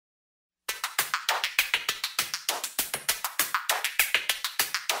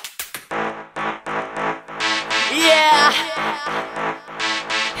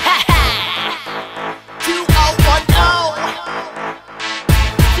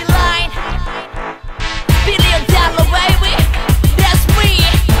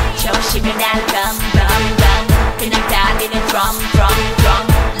drum drum drum.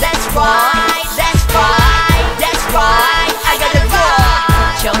 Let's ride, let's ride, let's ride. I gotta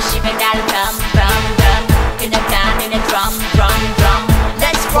rock. 조심해 나를 덤덤덤. 그냥 달리는 drum drum drum.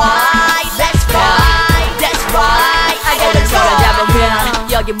 Let's ride, let's ride, let's ride. I gotta rock.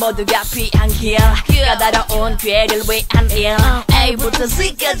 잡으면 여기 모두가 피한 길. 까다로운 괴를 위한 일. A부터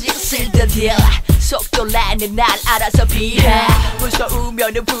Z까지 쓸던 딜. 속도 내는 날 알아서 피해.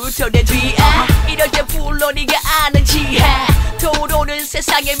 무서우면은 붙어 내 뒤에. 이럴 때 불러 네가 아는 지혜. 도로는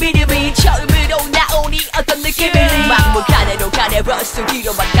세상의 믿음이 처음으로 나오니 어떤 느낌이니. 막무가내 대로 가네 벌써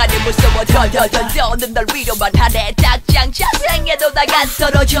뒤로만 가네. 무서워 더더더더는 널 위로만 하네. 딱장 자생해도 다 간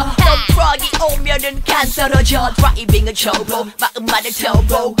떨어져. 넌프락이 오면은 간 떨어져. 드라이빙은 초보 마음만을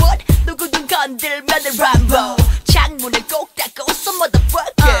터보. 누구든 건들면은 람보. 창문을 꼭 닫고 있어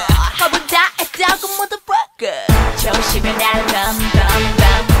motherfucker. 겁은 다 했다고 motherfucker. 조심해 날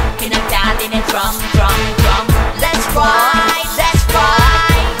덤덤덤. 그냥 달리는 drum drum drum. Let's ride, let's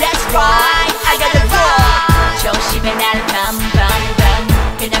ride, let's ride. I gotta rock. 조심해 날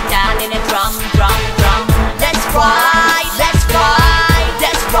덤덤덤. 그냥 달리는 drum drum drum. Let's ride, let's ride,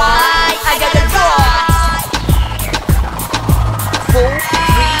 let's ride. I gotta rock. 4, 3,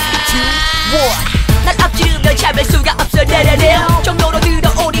 2, 1. 날 앞지르며 잡을 수가 없어. 내려내 정도로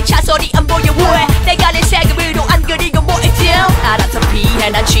들어오니 차선이 안 보여. 왜 내가 내 세금으로 안 그리고 뭐 있지. 알아서 피해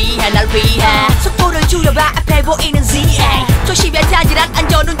난 취해 날 위해. 속도를 줄여봐 앞에 보이는 ZA. 조심해 단지랑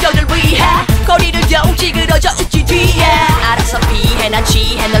안전운전을 위해. 거리를 더 찌그러져 있지 뒤에. 알아서 피해 난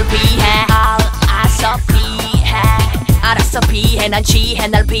취해 널 위해. 알아서 피해. 알아서 피해 난 취해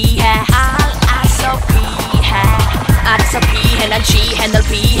날 위해. 알아서 피해. 알아서 피해 난 취해 널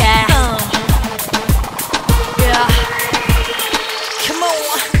위해. Come on.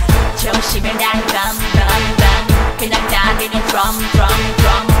 조심해 날 덤덤덤. 그냥 달리는 drum drum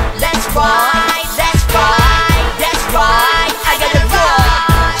drum. Let's ride, let's ride, let's ride. I gotta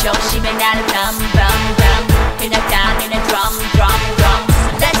rock. 조심해 날 덤덤덤. 그냥 달리는 drum drum drum.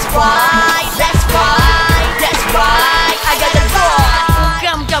 Let's ride, let's ride, let's ride. I gotta rock.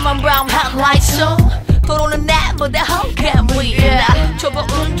 깜깜한 brown headlights 속 도로는 내보다 험한 위에. 초보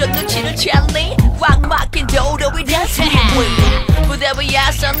운전 눈치를 챘니. 꽉 막힌 도로 위에 스윙. 무대 위에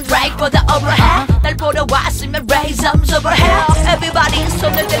sunbreak보다 overhead. 날 보러 왔으면 raise arms overhead. Everybody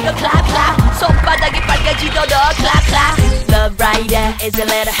손을 들고 clap clap. 손바닥이 빨개지도록 clap clap. Love rider is a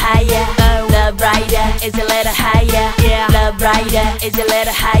little higher. Oh, love rider is a little higher. Yeah, love rider is a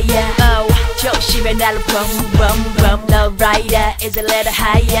little higher. Oh, 조심해 나를 boom boom boom. Love rider is a little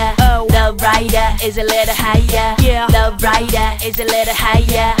higher. Oh, love rider is a little higher. Yeah, love rider is a little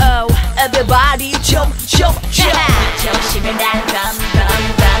higher. Oh, everybody jump jump jump. 조심해 날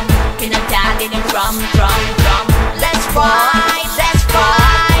덤덤덤. 그냥 달리는 drum drum drum.